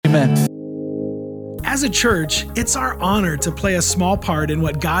Amen. As a church, it's our honor to play a small part in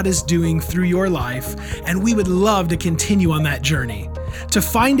what God is doing through your life, and we would love to continue on that journey. To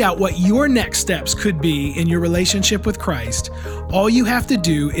find out what your next steps could be in your relationship with Christ, all you have to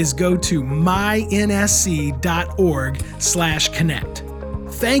do is go to mynsc.org/connect.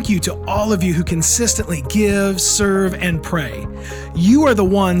 Thank you to all of you who consistently give, serve, and pray. You are the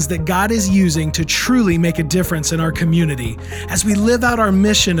ones that God is using to truly make a difference in our community as we live out our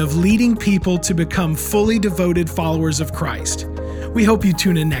mission of leading people to become fully devoted followers of Christ. We hope you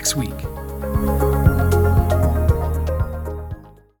tune in next week.